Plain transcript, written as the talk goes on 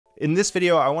In this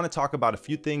video, I want to talk about a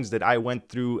few things that I went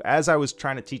through as I was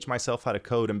trying to teach myself how to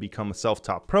code and become a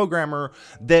self-taught programmer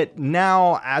that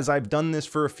now, as I've done this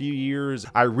for a few years,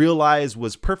 I realize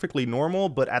was perfectly normal,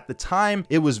 but at the time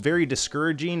it was very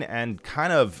discouraging and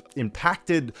kind of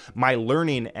impacted my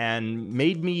learning and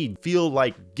made me feel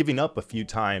like giving up a few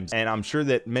times. And I'm sure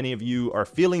that many of you are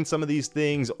feeling some of these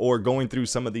things or going through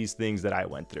some of these things that I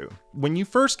went through. When you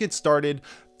first get started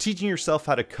teaching yourself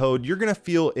how to code, you're gonna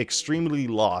feel extremely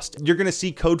lost. You're gonna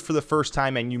see code for the first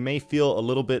time and you may feel a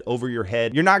little bit over your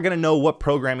head. You're not gonna know what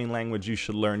programming language you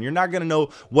should learn. You're not gonna know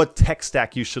what tech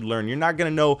stack you should learn. You're not gonna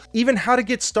know even how to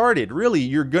get started. Really,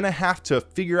 you're gonna have to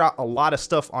figure out a lot of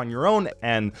stuff on your own,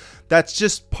 and that's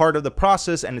just part of the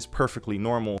process and it's perfectly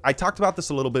normal. I talked about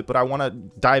this a little bit, but I wanna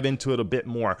dive into it a bit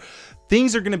more.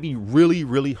 Things are gonna be really,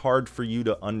 really hard for you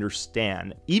to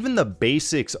understand. Even the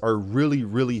basics are really,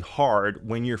 really hard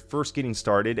when you're first getting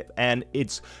started, and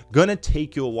it's gonna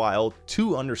take you a while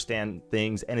to understand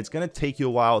things, and it's gonna take you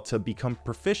a while to become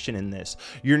proficient in this.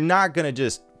 You're not gonna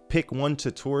just pick one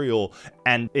tutorial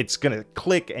and it's gonna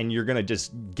click and you're gonna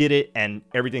just get it and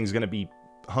everything's gonna be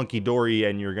hunky-dory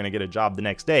and you're gonna get a job the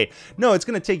next day. No, it's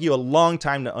gonna take you a long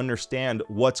time to understand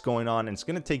what's going on, and it's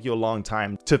gonna take you a long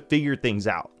time to figure things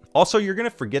out. Also, you're gonna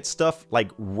forget stuff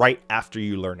like right after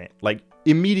you learn it, like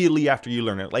immediately after you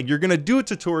learn it. Like, you're gonna do a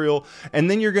tutorial and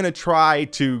then you're gonna try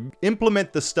to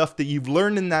implement the stuff that you've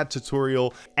learned in that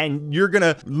tutorial, and you're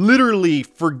gonna literally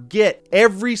forget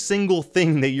every single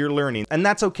thing that you're learning. And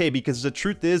that's okay, because the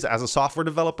truth is, as a software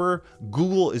developer,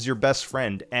 Google is your best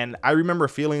friend. And I remember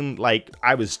feeling like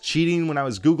I was cheating when I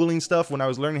was Googling stuff when I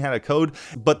was learning how to code.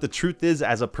 But the truth is,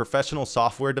 as a professional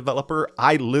software developer,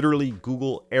 I literally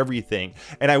Google everything.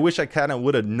 And I wish I kind of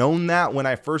would have known that when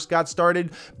I first got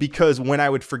started, because when I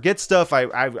would forget stuff,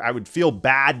 I would feel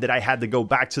bad that I had to go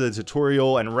back to the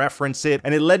tutorial and reference it.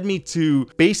 And it led me to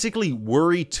basically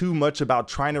worry too much about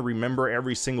trying to remember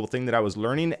every single thing that I was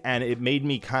learning. And it made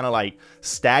me kind of like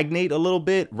stagnate a little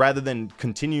bit rather than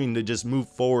continuing to just move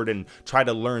forward and try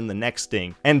to learn the next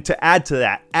thing. And to add to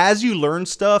that, as you learn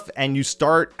stuff and you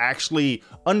start actually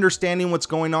understanding what's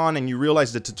going on and you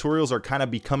realize the tutorials are kind of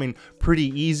becoming pretty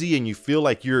easy and you feel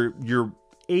like you're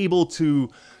able to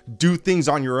do things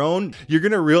on your own, you're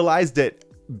gonna realize that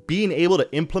being able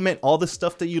to implement all the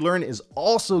stuff that you learn is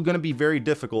also going to be very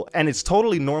difficult. And it's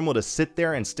totally normal to sit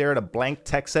there and stare at a blank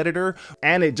text editor.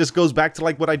 And it just goes back to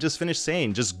like what I just finished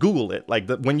saying, just Google it. Like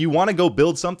when you want to go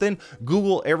build something,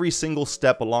 Google every single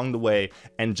step along the way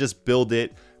and just build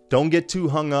it. Don't get too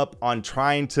hung up on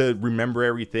trying to remember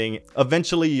everything.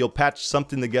 Eventually, you'll patch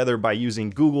something together by using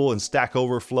Google and Stack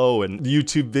Overflow and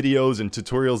YouTube videos and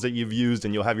tutorials that you've used,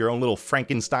 and you'll have your own little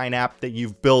Frankenstein app that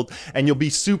you've built, and you'll be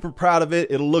super proud of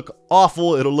it. It'll look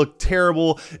awful. It'll look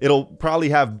terrible. It'll probably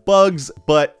have bugs,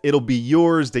 but it'll be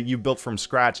yours that you built from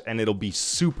scratch, and it'll be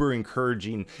super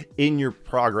encouraging in your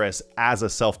progress as a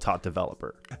self-taught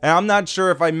developer. And I'm not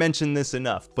sure if I mentioned this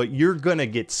enough, but you're gonna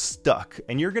get stuck,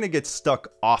 and you're gonna get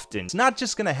stuck often. It's not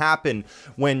just going to happen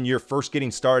when you're first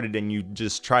getting started and you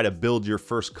just try to build your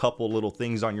first couple little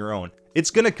things on your own.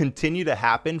 It's going to continue to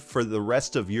happen for the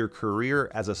rest of your career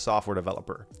as a software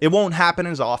developer. It won't happen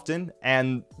as often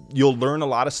and you'll learn a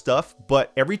lot of stuff,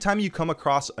 but every time you come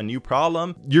across a new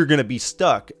problem, you're going to be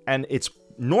stuck, and it's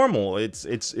normal. It's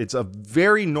a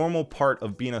very normal part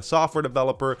of being a software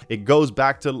developer. It goes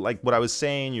back to like what I was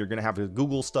saying, you're going to have to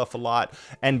Google stuff a lot,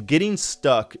 and getting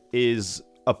stuck is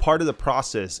a part of the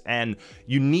process, and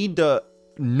you need to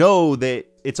know that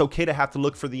it's okay to have to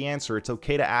look for the answer. It's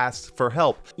okay to ask for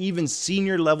help. Even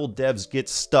senior level devs get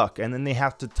stuck, and then they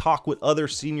have to talk with other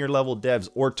senior level devs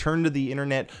or turn to the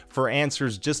internet for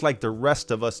answers, just like the rest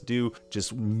of us do.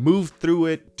 Just move through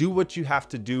it, do what you have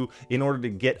to do in order to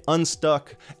get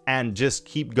unstuck, and just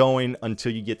keep going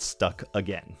until you get stuck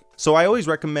again. So I always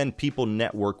recommend people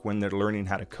network when they're learning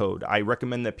how to code. I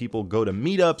recommend that people go to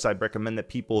meetups. I recommend that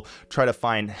people try to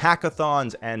find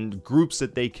hackathons and groups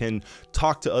that they can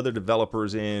talk to other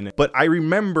developers in. But I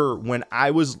remember when I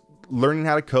was learning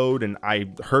how to code and I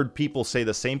heard people say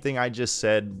the same thing I just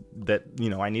said, that,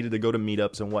 you know, I needed to go to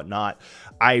meetups and whatnot.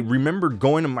 I remember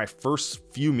going to my first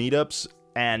few meetups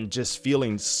and just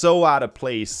feeling so out of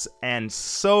place and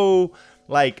so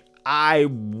like I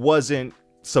wasn't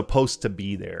supposed to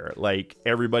be there. Like,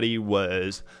 everybody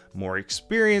was more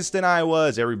experienced than I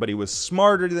was. Everybody was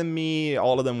smarter than me.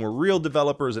 All of them were real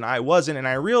developers and I wasn't. And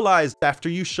I realized after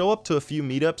you show up to a few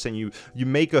meetups and you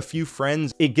make a few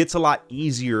friends, it gets a lot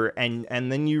easier. And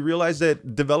then you realize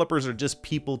that developers are just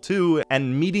people too.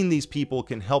 And meeting these people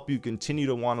can help you continue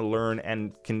to want to learn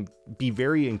and can be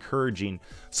very encouraging.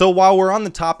 So while we're on the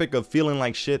topic of feeling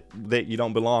like shit that you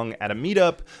don't belong at a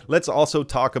meetup, let's also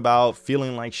talk about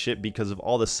feeling like shit because of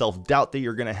all the self-doubt that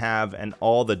you're going to have and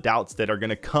all the doubts that are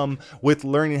going to come with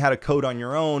learning how to code on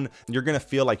your own. You're going to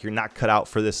feel like you're not cut out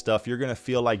for this stuff. You're going to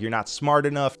feel like you're not smart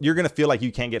enough. You're going to feel like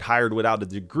you can't get hired without a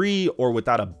degree or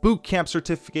without a boot camp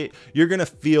certificate. You're going to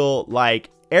feel like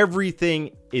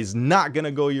everything is not going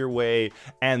to go your way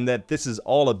and that this is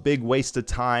all a big waste of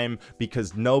time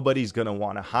because nobody's going to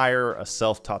want to hire a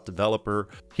self-taught developer.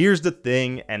 Here's the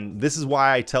thing, and this is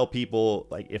why I tell people,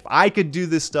 like, if I could do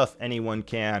this stuff, anyone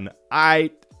can.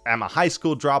 I'm a high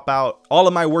school dropout. All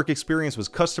of my work experience was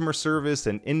customer service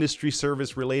and industry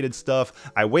service related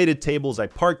stuff. I waited tables, I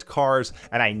parked cars,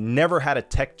 and I never had a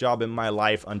tech job in my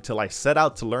life until I set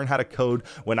out to learn how to code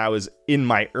when I was in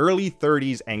my early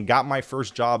 30s and got my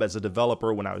first job as a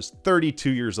developer when I was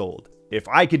 32 years old. If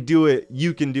I could do it,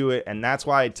 you can do it. And that's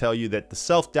why I tell you that the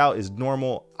self-doubt is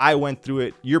normal. I went through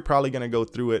it. You're probably going to go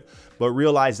through it, but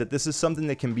realize that this is something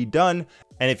that can be done.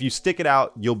 And if you stick it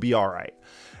out, you'll be all right.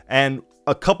 And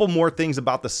a couple more things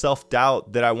about the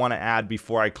self-doubt that I want to add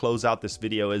before I close out this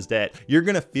video is that you're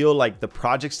going to feel like the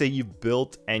projects that you've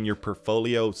built and your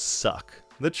portfolio suck.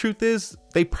 The truth is,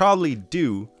 they probably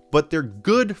do, but they're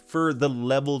good for the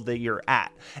level that you're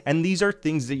at. And these are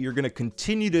things that you're going to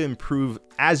continue to improve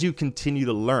as you continue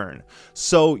to learn.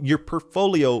 So your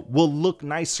portfolio will look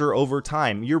nicer over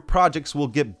time. Your projects will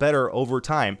get better over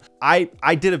time. I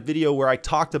did a video where I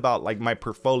talked about like my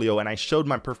portfolio, and I showed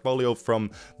my portfolio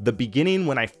from the beginning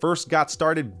when I first got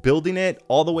started building it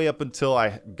all the way up until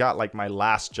I got like my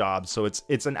last job. So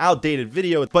it's an outdated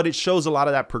video, but it shows a lot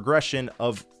of that progression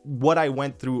of what I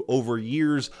went through over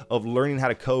years of learning how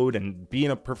to code and being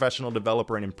a professional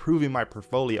developer and improving my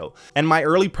portfolio. And my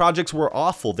early projects were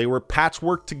awful. They were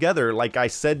patchwork together. Like I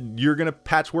said, you're gonna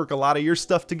patchwork a lot of your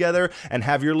stuff together and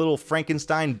have your little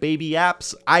Frankenstein baby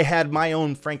apps. I had my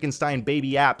own Frankenstein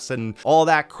baby apps and all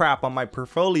that crap on my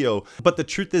portfolio. But the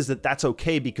truth is that that's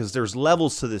okay because there's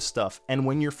levels to this stuff. And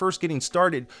when you're first getting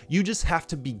started, you just have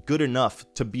to be good enough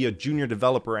to be a junior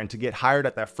developer and to get hired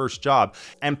at that first job.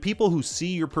 And people who see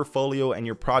your portfolio and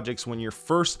your projects when you're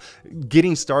first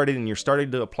getting started and you're starting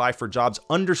to apply for jobs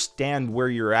understand where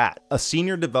you're at. A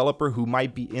senior developer who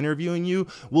might be interviewing you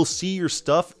will see your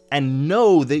stuff and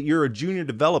know that you're a junior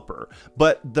developer.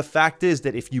 But the fact is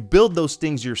that if you build those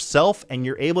things yourself and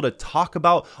you're able to talk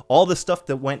about all the stuff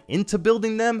that went into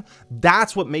building them,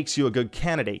 that's what makes you a good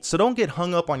candidate. So don't get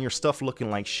hung up on your stuff looking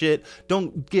like shit.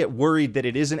 Don't get worried that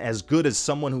it isn't as good as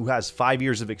someone who has 5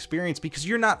 years of experience, because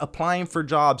you're not applying for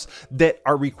jobs that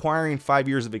are requiring 5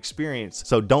 years of experience.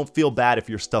 So don't feel bad if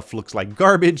your stuff looks like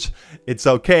garbage. It's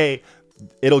okay.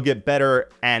 It'll get better,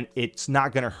 and it's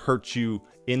not going to hurt you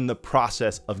in the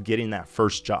process of getting that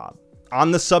first job. On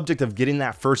the subject of getting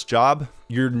that first job,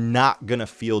 you're not going to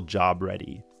feel job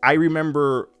ready. I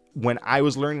remember when I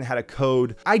was learning how to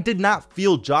code, I did not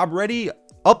feel job ready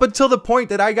up until the point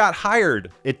that I got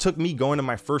hired. It took me going to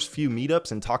my first few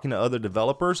meetups and talking to other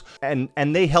developers, and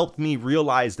they helped me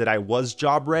realize that I was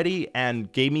job ready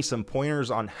and gave me some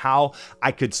pointers on how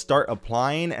I could start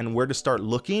applying and where to start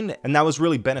looking. And that was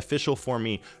really beneficial for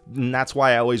me. And that's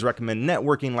why I always recommend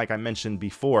networking, like I mentioned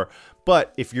before.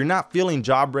 But if you're not feeling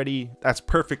job ready, that's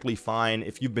perfectly fine.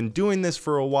 If you've been doing this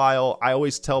for a while, I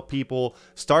always tell people,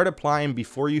 start applying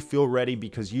before you feel ready,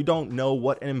 because you don't know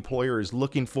what an employer is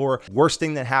looking for. Worst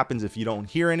thing that happens if you don't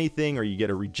hear anything or you get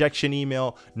a rejection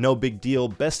email, no big deal.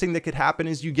 Best thing that could happen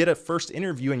is you get a first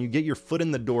interview and you get your foot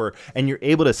in the door and you're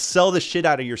able to sell the shit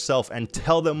out of yourself and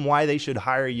tell them why they should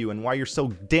hire you and why you're so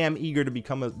damn eager to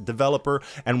become a developer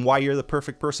and why you're the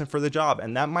perfect person for the job.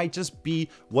 And that might just be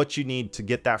what you need to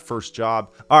get that first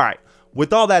job. All right.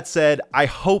 With all that said, I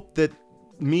hope that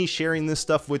me sharing this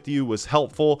stuff with you was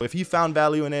helpful. If you found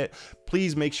value in it,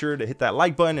 please make sure to hit that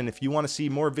like button. And if you want to see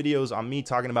more videos on me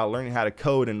talking about learning how to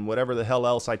code and whatever the hell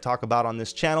else I talk about on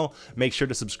this channel, make sure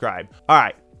to subscribe. All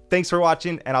right. Thanks for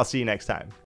watching, and I'll see you next time.